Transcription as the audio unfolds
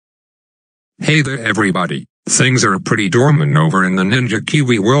Hey there everybody, things are pretty dormant over in the Ninja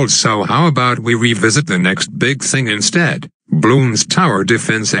Kiwi world, so how about we revisit the next big thing instead, Bloons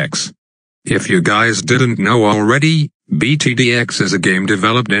TD X. If you guys didn't know already, BTDX is a game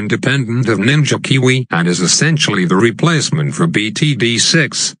developed independent of Ninja Kiwi and is essentially the replacement for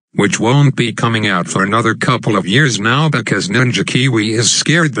BTDX, which won't be coming out for another couple of years now because Ninja Kiwi is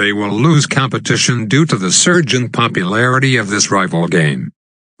scared they will lose competition due to the surge in popularity of this rival game.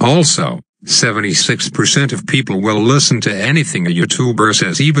 Also, 76% of people will listen to anything a YouTuber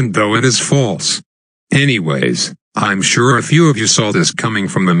says even though it is false. Anyways, I'm sure a few of you saw this coming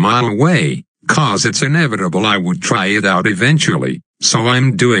from a mile away, cause it's inevitable I would try it out eventually, so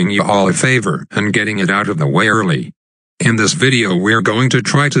I'm doing you all a favor and getting it out of the way early. In this video we're going to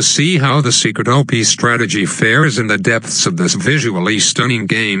try to see how the secret OP strategy fares in the depths of this visually stunning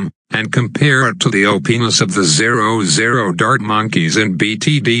game, and compare it to the OPness of the 00 Dart Monkeys in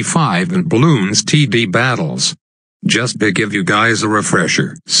BTD5 and Bloons TD battles. Just to give you guys a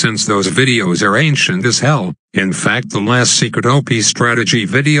refresher, since those videos are ancient as hell, in fact the last secret OP strategy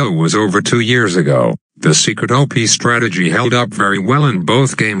video was over 2 years ago. The secret OP strategy held up very well in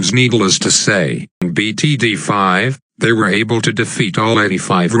both games, needless to say. In BTD5, they were able to defeat all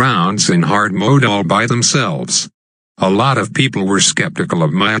 85 rounds in hard mode all by themselves. A lot of people were skeptical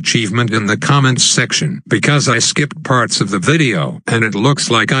of my achievement in the comments section because I skipped parts of the video and it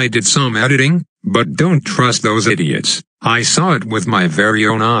looks like I did some editing, but don't trust those idiots. I saw it with my very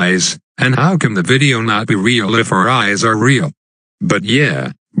own eyes, and how can the video not be real if our eyes are real? But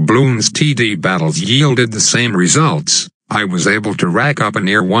yeah, Bloons TD battles yielded the same results. I was able to rack up a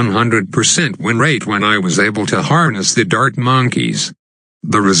near 100% win rate when I was able to harness the Dart Monkeys.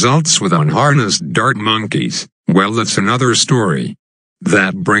 The results with unharnessed Dart Monkeys, well, that's another story.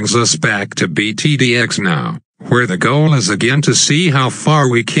 That brings us back to BTDX now, where the goal is again to see how far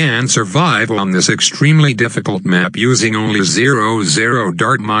we can survive on this extremely difficult map using only 00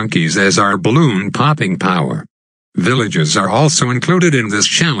 Dart Monkeys as our balloon popping power. Villages are also included in this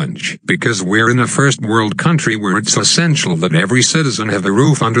challenge because we're in a first world country where it's essential that every citizen have a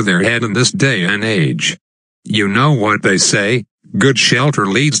roof under their head in this day and age. You know what they say, good shelter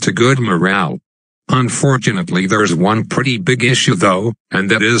leads to good morale. Unfortunately there's one pretty big issue though, and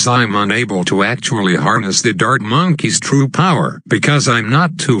that is I'm unable to actually harness the Dart Monkey's true power because I'm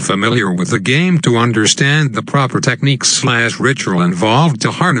not too familiar with the game to understand the proper techniques/ritual involved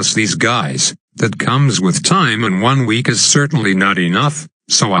to harness these guys. That comes with time, and 1 week is certainly not enough,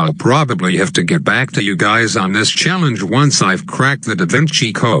 so I'll probably have to get back to you guys on this challenge once I've cracked the Da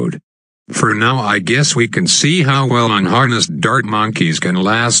Vinci Code. For now I guess we can see how well unharnessed Dart Monkeys can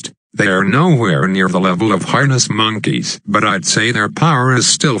last. They are nowhere near the level of harnessed monkeys, but I'd say their power is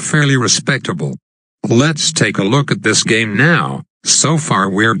still fairly respectable. Let's take a look at this game now. So far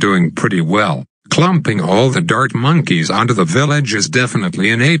we're doing pretty well. Clumping all the Dart Monkeys onto the village is definitely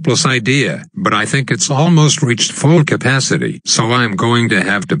an A+ idea, but I think it's almost reached full capacity, so I'm going to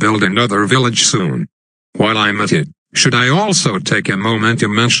have to build another village soon. While I'm at it, should I also take a moment to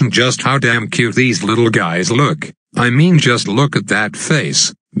mention just how damn cute these little guys look? I mean, just look at that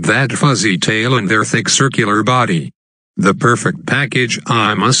face, that fuzzy tail and their thick circular body. The perfect package,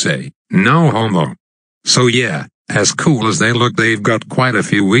 I must say, no homo. So yeah, as cool as they look, they've got quite a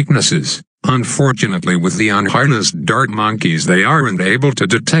few weaknesses. Unfortunately with the unharnessed Dart Monkeys they aren't able to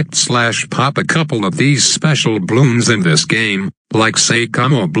detect/pop a couple of these special balloons in this game, like say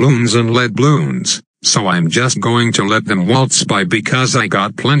Camo Bloons and Lead Bloons, so I'm just going to let them waltz by because I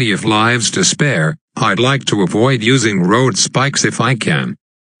got plenty of lives to spare. I'd like to avoid using road spikes if I can.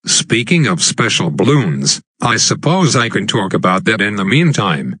 Speaking of special balloons, I suppose I can talk about that in the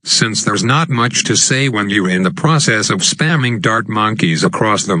meantime, since there's not much to say when you're in the process of spamming Dart Monkeys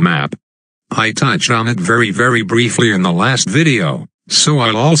across the map. I touched on it very briefly in the last video, so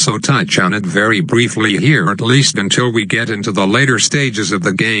I'll also touch on it very briefly here, at least until we get into the later stages of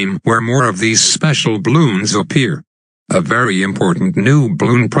the game where more of these special balloons appear. A very important new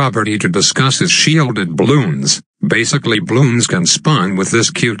balloon property to discuss is shielded balloons. Basically balloons can spawn with this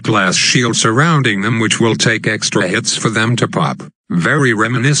cute glass shield surrounding them which will take extra hits for them to pop. Very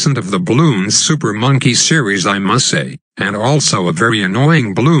reminiscent of the Bloons Super Monkey series I must say, and also a very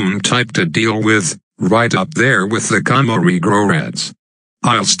annoying balloon type to deal with, right up there with the Camo Regrorats.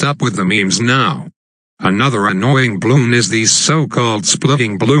 I'll stop with the memes now. Another annoying balloon is these so-called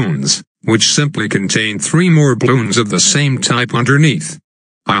splitting balloons, which simply contain 3 more balloons of the same type underneath.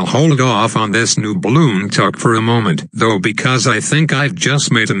 I'll hold off on this new balloon talk for a moment though because I think I've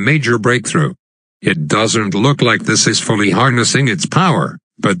just made a major breakthrough. It doesn't look like this is fully harnessing its power,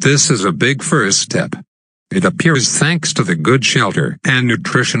 but this is a big first step. It appears thanks to the good shelter and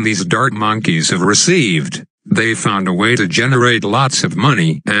nutrition these dart monkeys have received, they found a way to generate lots of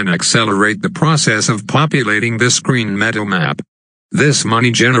money and accelerate the process of populating this green meadow map. This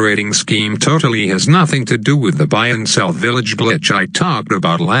money-generating scheme totally has nothing to do with the buy and sell village glitch I talked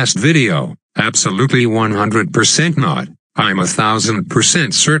about last video. Absolutely 100% not. I'm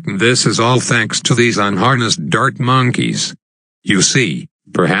 1000% certain this is all thanks to these unharnessed dart monkeys. You see,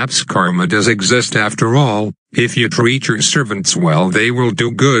 perhaps karma does exist after all. If you treat your servants well, they will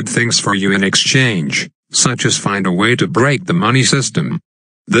do good things for you in exchange, such as find a way to break the money system.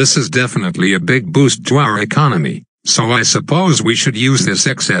 This is definitely a big boost to our economy. So I suppose we should use this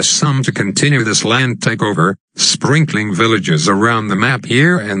excess sum to continue this land takeover, sprinkling villages around the map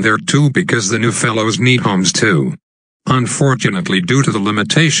here and there too because the new fellows need homes too. Unfortunately, due to the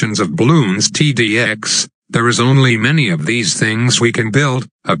limitations of Bloons TD X, there is only many of these things we can build.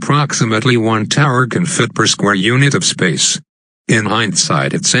 Approximately 1 tower can fit per square unit of space. In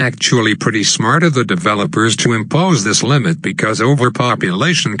hindsight, it's actually pretty smart of the developers to impose this limit because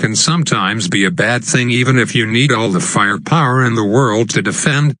overpopulation can sometimes be a bad thing even if you need all the firepower in the world to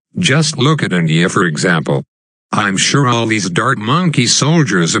defend. Just look at India for example. I'm sure all these dart monkey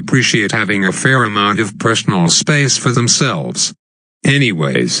soldiers appreciate having a fair amount of personal space for themselves.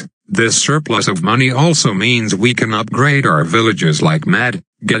 Anyways, this surplus of money also means we can upgrade our villages like mad,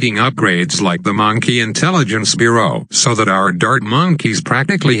 getting upgrades like the Monkey Intelligence Bureau so that our dart monkeys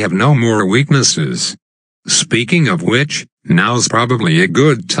practically have no more weaknesses. Speaking of which, now's probably a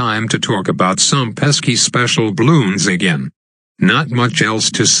good time to talk about some pesky special balloons again. Not much else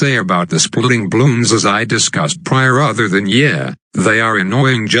to say about the splitting balloons as I discussed prior other than yeah, they are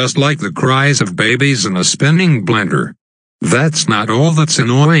annoying just like the cries of babies in a spinning blender. That's not all that's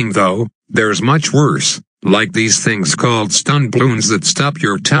annoying though, there's much worse, like these things called stun balloons that stop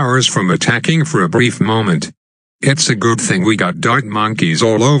your towers from attacking for a brief moment. It's a good thing we got dart monkeys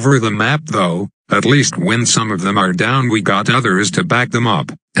all over the map though, at least when some of them are down we got others to back them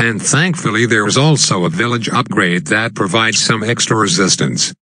up, and thankfully there's also a village upgrade that provides some extra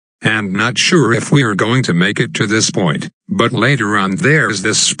resistance. And not sure if we are going to make it to this point, but later on there's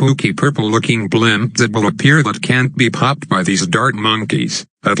this spooky purple-looking blimp that will appear that can't be popped by these dart monkeys,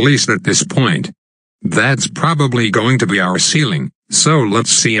 at least at this point. That's probably going to be our ceiling, so let's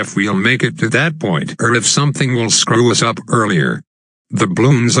see if we'll make it to that point or if something will screw us up earlier. The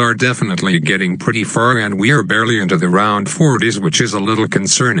balloons are definitely getting pretty far and we're barely into the round 40s, which is a little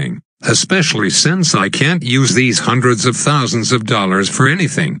concerning, especially since I can't use these hundreds of thousands of dollars for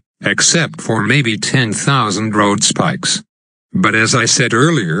anything, except for maybe 10,000 road spikes. But as I said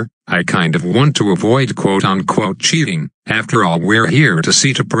earlier, I kind of want to avoid quote-unquote cheating. After all, we're here to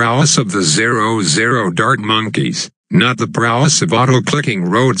see the prowess of the 00 dart monkeys, not the prowess of auto-clicking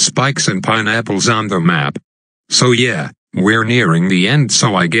road spikes and pineapples on the map. So yeah, we're nearing the end,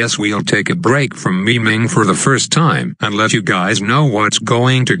 so I guess we'll take a break from memeing for the first time and let you guys know what's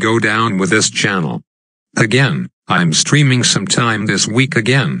going to go down with this channel. Again, I'm streaming sometime this week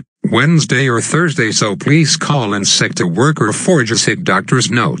again, Wednesday or Thursday, so please call in sick to work or forge a sick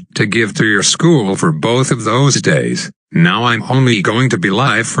doctor's note to give to your school for both of those days. Now I'm only going to be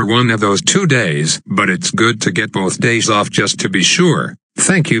live for one of those 2 days, but it's good to get both days off just to be sure.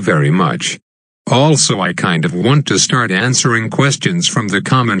 Thank you very much. Also, I kind of want to start answering questions from the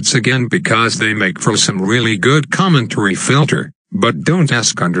comments again because they make for some really good commentary filter, but don't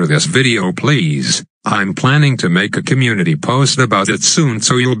ask under this video please. I'm planning to make a community post about it soon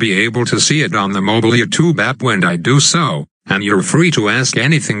so you'll be able to see it on the mobile YouTube app when I do so, and you're free to ask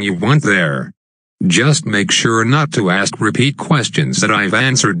anything you want there. Just make sure not to ask repeat questions that I've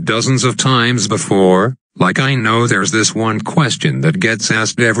answered dozens of times before, like I know there's this one question that gets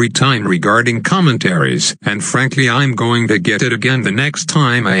asked every time regarding commentaries, and frankly I'm going to get it again the next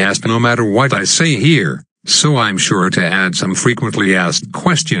time I ask no matter what I say here. So I'm sure to add some frequently asked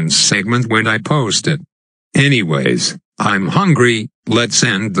questions segment when I post it. Anyways, I'm hungry, let's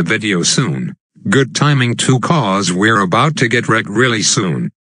end the video soon. Good timing too cause we're about to get wrecked really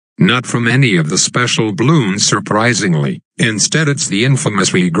soon. Not from any of the special balloons surprisingly, instead it's the infamous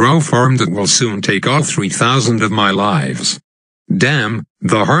regrow farm that will soon take all 3,000 of my lives. Damn,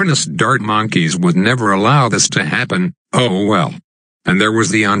 the harnessed dart monkeys would never allow this to happen, oh well. And there was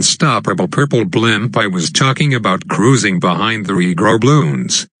the unstoppable purple blimp I was talking about cruising behind the regrow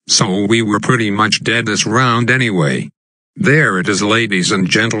balloons, so we were pretty much dead this round anyway. There it is ladies and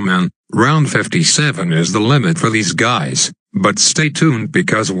gentlemen, round 57 is the limit for these guys, but stay tuned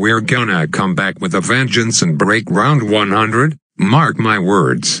because we're gonna come back with a vengeance and break round 100, mark my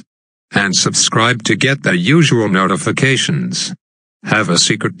words. And subscribe to get the usual notifications. Have a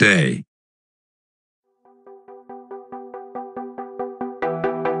secret day.